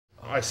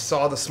I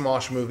saw the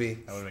Smosh movie.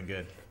 That would have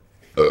been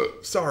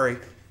good. Sorry.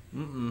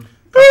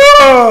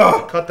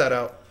 Cut that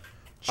out.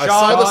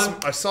 Shawn.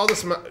 I saw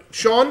this.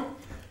 Shawn,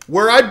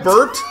 where I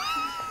burped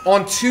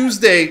on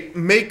Tuesday,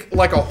 make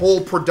like a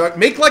whole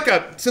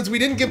since we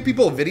didn't give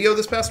people a video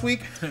this past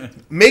week,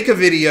 make a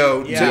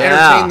video to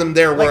entertain them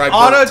there where like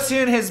I burped.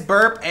 Auto-tune his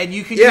burp, and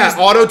you can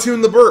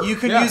auto-tune the burp. You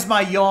can use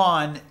my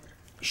yawn,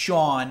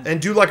 Shawn.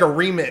 And do like a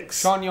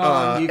remix. Shawn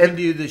yawn. You can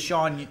do the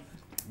Shawn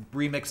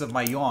remix of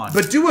my yawn.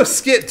 But do a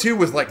skit too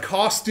with like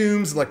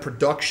costumes, like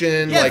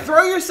production. Yeah, like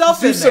throw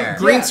yourself in there. Do some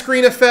green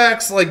screen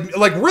effects, like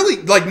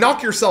really like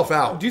knock yourself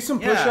out. Do some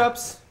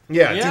push-ups.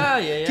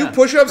 Yeah, do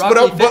push-ups,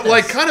 but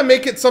like kind of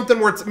make it something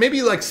where it's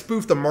maybe like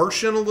spoof the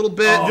Martian a little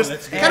bit.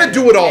 Just kind of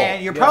do it all.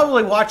 And you're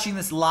probably watching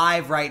this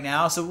live right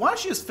now, so why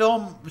don't you just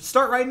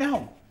start right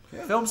now.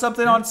 Film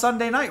something on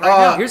Sunday night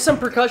right now. Here's some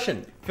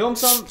percussion. Film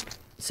some,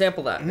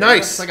 sample that.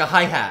 Nice. It's like a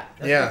hi-hat.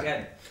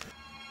 Yeah.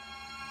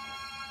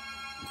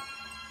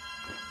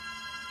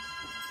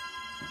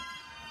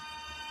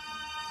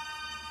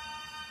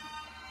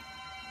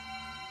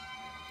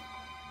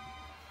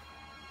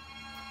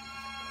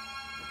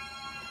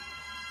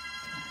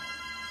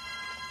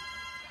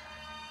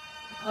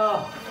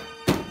 Oh,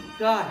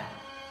 God.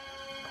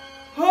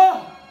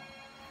 Oh,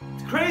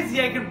 it's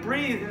crazy I can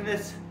breathe in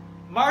this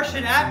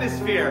Martian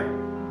atmosphere.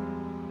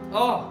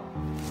 Oh,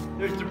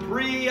 there's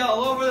debris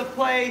all over the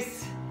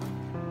place.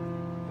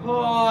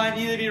 Oh, I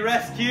need to be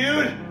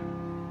rescued.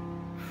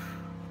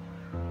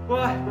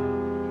 What?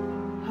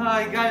 Oh,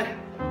 I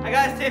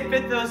gotta stay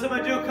fit though, so I'm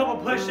gonna do a couple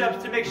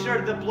push-ups to make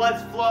sure the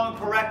blood's flowing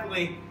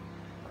correctly.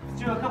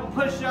 Let's do a couple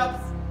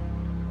push-ups.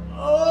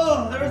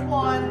 Oh, there's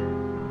one.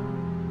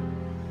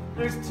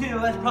 There's two,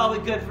 that's probably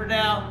good for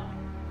now.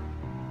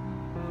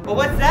 But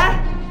what's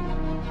that?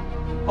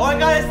 Oh, I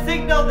got a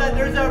signal that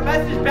there's a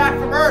message back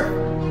from Earth.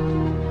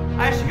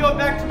 I should go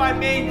back to my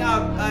main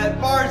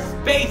Mars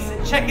base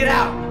and check it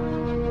out.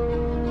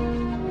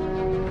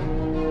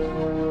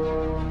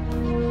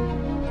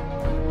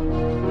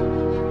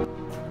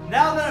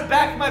 Now that I'm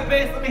back at my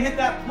base, let me hit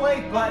that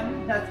play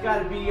button. That's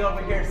got to be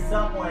over here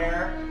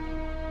somewhere.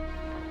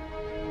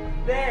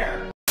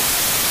 There.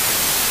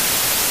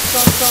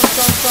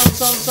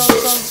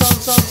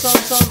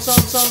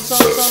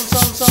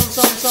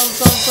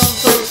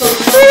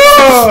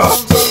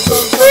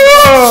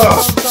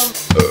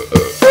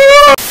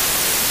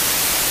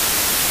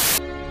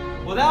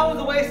 Well, that was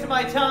a waste of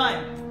my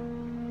time.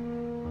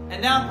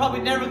 And now I'm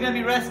probably never going to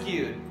be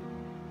rescued.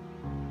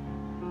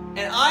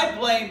 And I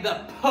blame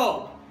the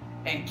Pope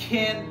and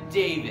Kim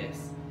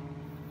Davis.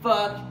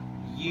 Fuck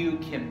you,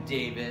 Kim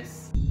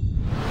Davis.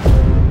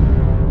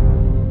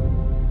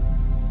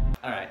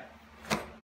 All right.